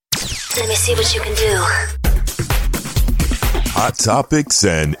Let me see what you can do. Hot topics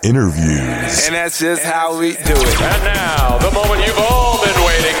and interviews. And that's just how we do it. And now, the moment you've all been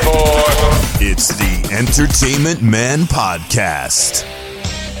waiting for. It's the Entertainment Man Podcast.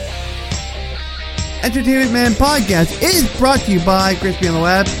 Entertainment Man Podcast is brought to you by Crispy on the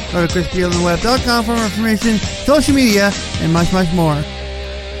Web. Go to crispyontheweb.com for more information, social media, and much, much more.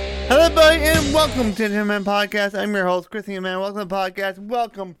 Hello, everybody, and welcome to Entertainment Man Podcast. I'm your host, Crispy Man. Welcome to the podcast.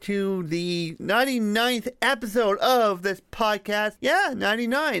 Welcome to the 99th episode of this podcast. Yeah,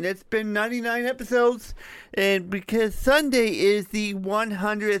 99. It's been 99 episodes. And because Sunday is the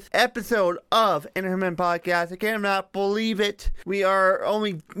 100th episode of Entertainment Podcast, I cannot believe it. We are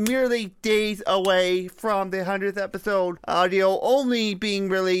only merely days away from the 100th episode. Audio only being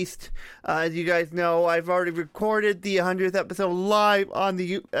released. As you guys know, I've already recorded the 100th episode live on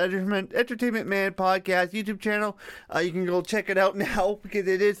the Entertainment Man Podcast YouTube channel. You can go check it out now because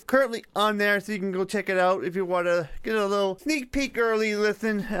it is currently on there, so you can go check it out if you want to get a little sneak peek early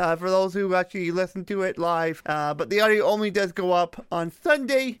listen for those who actually listen to it live. But the audio only does go up on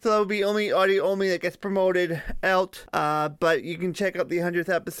Sunday, so that will be only audio only that gets promoted out. But you can check out the 100th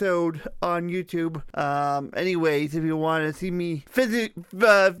episode on YouTube. Anyways, if you want to see me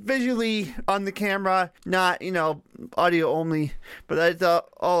visually on the camera, not, audio only. But that's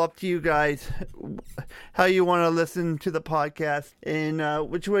all up to you guys, how you want to listen to the podcast and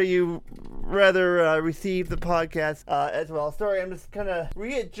which way you rather receive the podcast as well. Sorry, I'm just kind of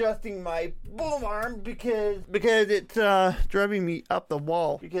readjusting my boom arm because it's driving me up the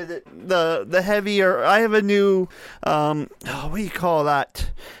wall because the heavier. I have a new what do you call that?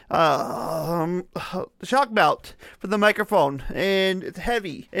 Shock mount for the microphone, and it's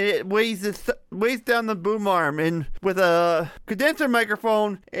heavy and it weighs down the boom arm, and with a condenser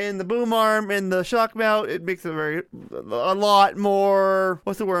microphone and the boom arm and the shock mount, it makes a a lot more,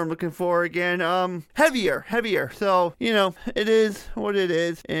 what's the word I'm looking for again, heavier. So it is what it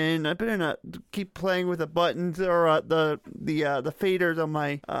is, and I better not keep playing with the buttons or the faders on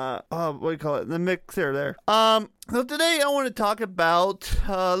my what do you call it, the mixer there. So today I want to talk about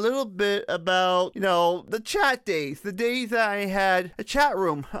a little bit about, the chat days, the days that I had a chat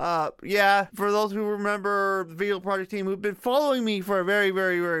room. For those who remember the Video Project team, who've been following me for a very,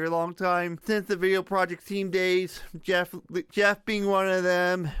 very, very long time, since the Video Project team days, Jeff being one of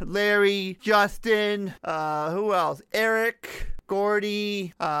them, Larry, Justin, who else? Eric,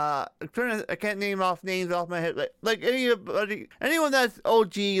 Gordy, I can't name off names off my head, like anyone that's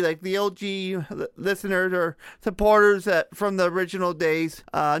OG, like the OG listeners or supporters from the original days.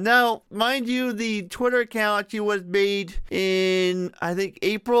 Now, mind you, the Twitter account actually was made in, I think,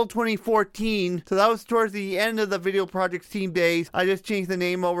 April 2014, so that was towards the end of the Video Project team days. I just changed the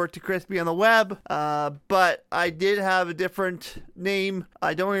name over to Crispy on the Web, but I did have a different name.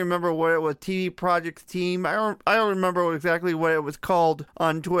 I don't even remember what it was, TV Projects Team. I don't remember exactly what it was called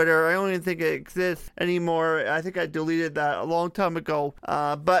on Twitter. I don't even think it exists anymore. I think I deleted that a long time ago.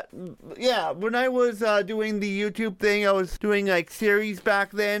 But yeah, when I was doing the YouTube thing, I was doing like series back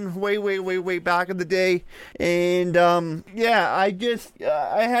then, way back in the day. And I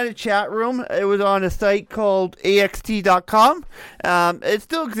had a chat room. It was on a site called axt.com. It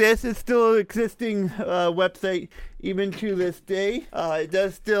still exists. It's still an existing website even to this day. It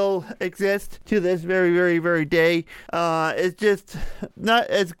does still exist to this very, very, very day. It's just not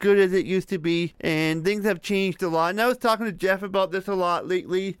as good as it used to be, and things have changed a lot. And I was talking to Jeff about this a lot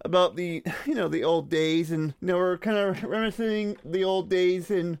lately, about the old days, and we're kind of reminiscing the old days,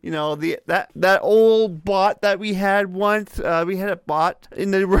 and that old bot that we had once. We had a bot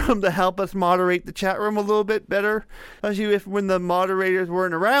in the room to help us moderate the chat room a little bit better, especially when the moderators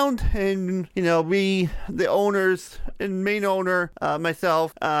weren't around, and we, the owners and main owner,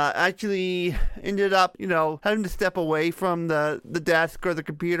 myself, actually ended up, having to step away from the desk or the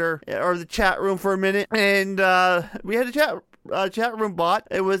computer or the chat room for a minute, and we had a chat room bot.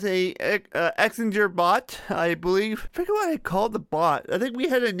 It was a Exenger bot, I believe. I forget what I called the bot. I think we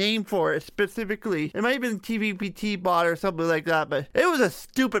had a name for it specifically. It might have been TVPT bot or something like that, but it was a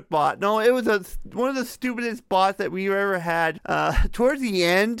stupid bot. No, it was one of the stupidest bots that we ever had. Towards the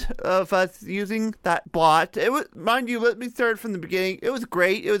end of us using that bot, it was, mind you, let me start from the beginning. It was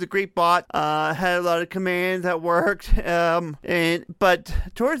great. It was a great bot. Had a lot of commands that worked. But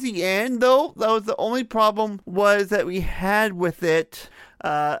towards the end, though, that was the only problem, was that we had with it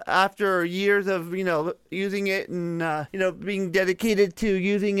after years of using it and being dedicated to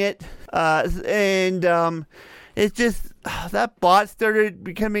using it, and it's just that bot started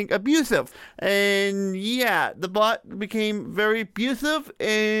becoming abusive. And yeah, the bot became very abusive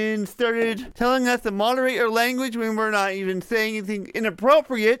and started telling us to moderate our language when we're not even saying anything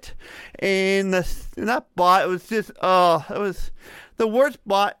inappropriate. And that bot was just, it was the worst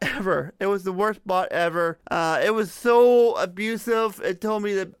bot ever. It was the worst bot ever. It was so abusive. It told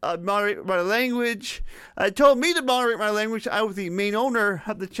me to moderate my language. It told me to moderate my language. I was the main owner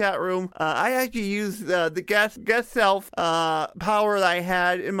of the chat room. I actually used the guest self power that I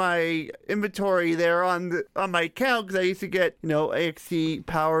had in my inventory there on my account, because I used to get AXT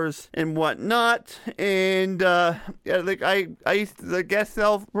powers and whatnot. And I used the guest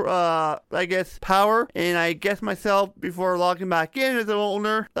self power, and I guessed myself before logging back in as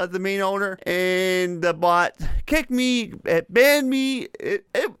the main owner, and the bot kicked me, it banned me, it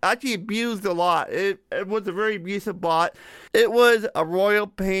actually abused a lot. It was a very abusive bot. It was a royal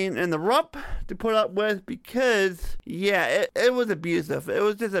pain in the rump to put up with, because it was abusive. It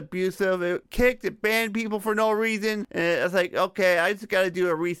was just abusive. It kicked, it banned people for no reason, and I was like, okay, I just gotta do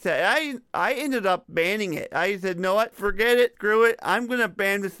a reset. I ended up banning it. I said, no what, forget it, screw it, I'm gonna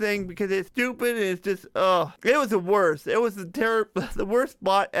ban this thing because it's stupid, and it's just, it was the worst. It was the worst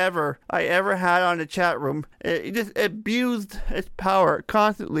bot ever I ever had on a chat room. It just abused its power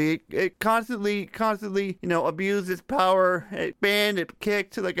constantly. It constantly, abused its power. It banned, it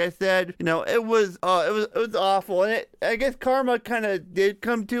kicked, like I said. It was awful. And I guess karma kind of did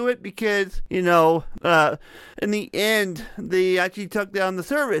come to it, because, in the end, they actually took down the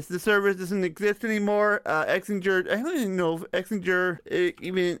service. The service doesn't exist anymore. Exenger, I don't even know if Exenger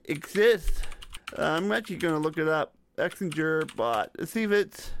even exists. I'm actually going to look it up. Exenger bot. See if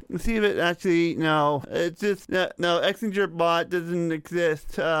it actually, no, it's just, no, Exenger bot doesn't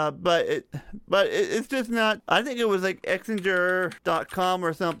exist, but it's just not, I think it was like Exenger.com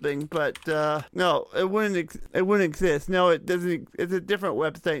or something, but, no, it wouldn't exist. No, it doesn't, it's a different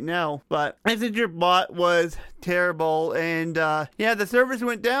website now, but Exenger bot was terrible, and, the service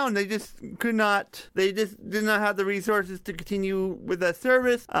went down. They just did not have the resources to continue with that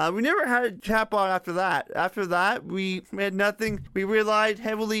service. We never had a chatbot after that. After that, we had nothing. We relied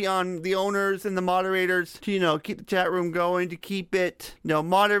heavily on the owners and the moderators to, keep the chat room going, to keep it,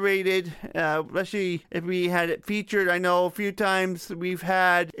 moderated, especially if we had it featured. I know a few times we've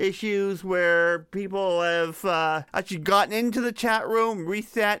had issues where people have actually gotten into the chat room,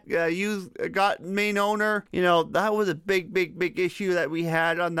 reset, got main owner. That was a big issue that we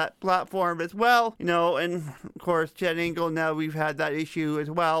had on that platform as well. And of course, Chat Angle, now we've had that issue as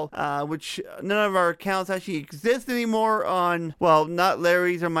well, which none of our accounts actually exist anymore on, well, not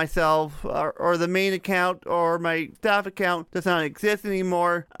Larry's or myself, or the main account, or my staff account does not exist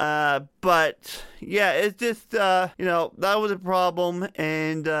anymore. But yeah, it's just, that was a problem,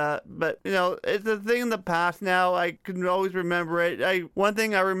 and, but, it's a thing in the past now. I can always remember it. One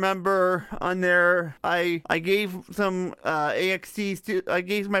thing I remember on there, I gave some, AXTs I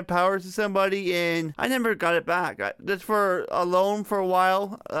gave my powers to somebody, and I never got it back. Just for a loan for a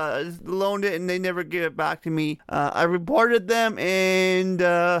while, just loaned it, and they never gave it back to me. I reported them, and,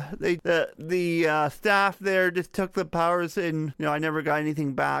 the staff there just took the powers, and, I never got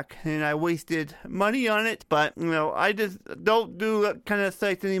anything back, and I wasted money on it. But I just don't do that kind of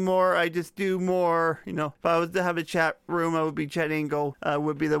sites anymore. I just do more, if I was to have a chat room, I would be Chat Angle,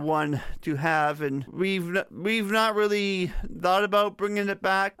 would be the one to have. And we've not really thought about bringing it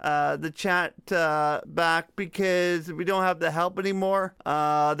back, the chat back, because we don't have the help anymore.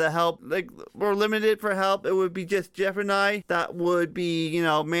 The help, like, we're limited for help. It would be just Jeff and I that would be,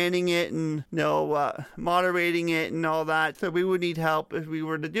 manning it and, moderating it and all that. So we would need help if we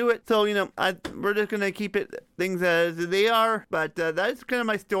were to do it. So, we're just going to keep things as they are. But that's kind of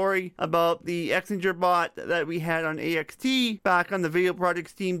my story about the Exenger bot that we had on AXT back on the Video Project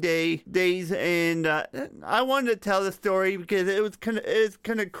Steam days. And I wanted to tell the story because it's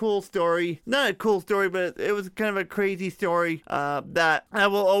kind of cool story. Not a cool story, but it was kind of a crazy story that I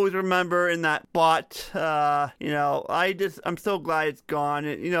will always remember. In that bot, I'm so glad it's gone.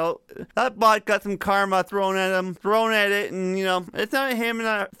 That bot got some karma thrown at it, and it's not him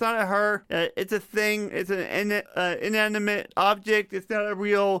and it's not a her. It's a thing. It's an inanimate object. It's not a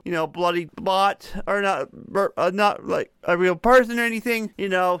real, bloody bot, or not like a real person or anything.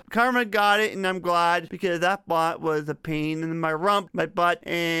 Karma got it, and I'm glad, because that bot was a pain in my butt,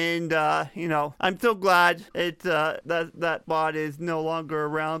 and I'm so glad it's that bot is no longer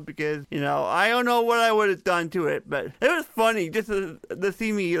around, because I don't know what I would have done to it, but it was funny just to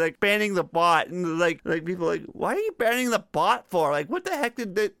see me like banning the bot, and like people like, why are you banning the bot for? Like, what the heck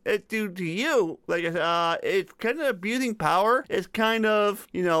did it do to you? Like, it it's kind of abusing power. It's kind of,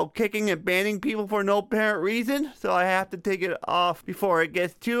 kicking and banning people for no apparent reason. So I have to take it off before it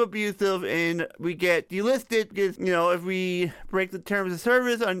gets too abusive and we get delisted because, if we break the terms of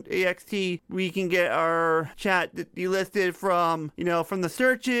service on AXT, we can get our chat delisted from the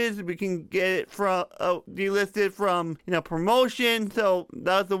searches. We can get it from delisted from, promotion. So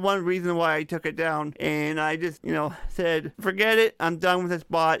that was the one reason why I took it down. And I just, said, forget it. I'm done with this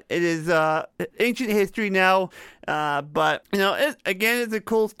bot. It is ancient history now. But it's a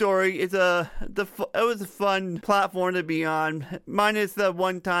cool story. It was a fun platform to be on. Minus the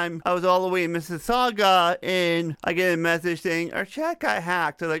one time I was all the way in Mississauga and I get a message saying our chat got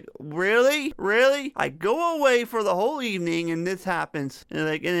hacked. They're like, really? I go away for the whole evening and this happens. And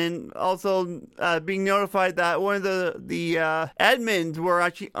then also being notified that one of the admins were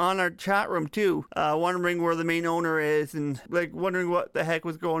actually on our chat room too, wondering where the main owner is and wondering what the heck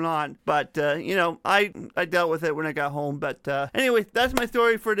was going on. But I dealt with it when I got home. But anyways, that's my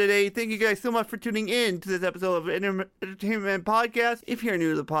story for today. Thank you guys so much for tuning in to this episode of Entertainment Podcast. If you're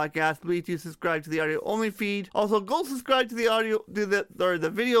new to the podcast, please do subscribe to the audio only feed. Also, go subscribe to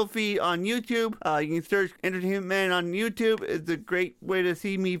the video feed on YouTube. You can search Entertainment Man on YouTube. It's a great way to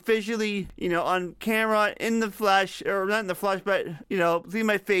see me visually, on camera, in the flesh, or not in the flesh, but see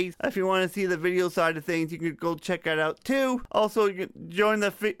my face. If you want to see the video side of things, you can go check that out too. Also, you can join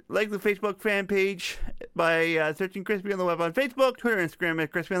the Facebook fan page by searching Crispy on the Web on Facebook, Twitter, and Instagram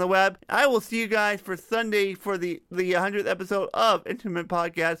at Crispy on the Web. I will see you guys for Sunday for the 100th episode of Entertainment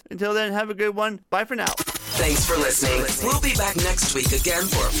Podcast. Until then, have a good one. Bye for now. Thanks for listening. We'll be back next week again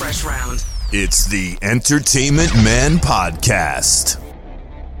for a fresh round. It's the Entertainment Man Podcast.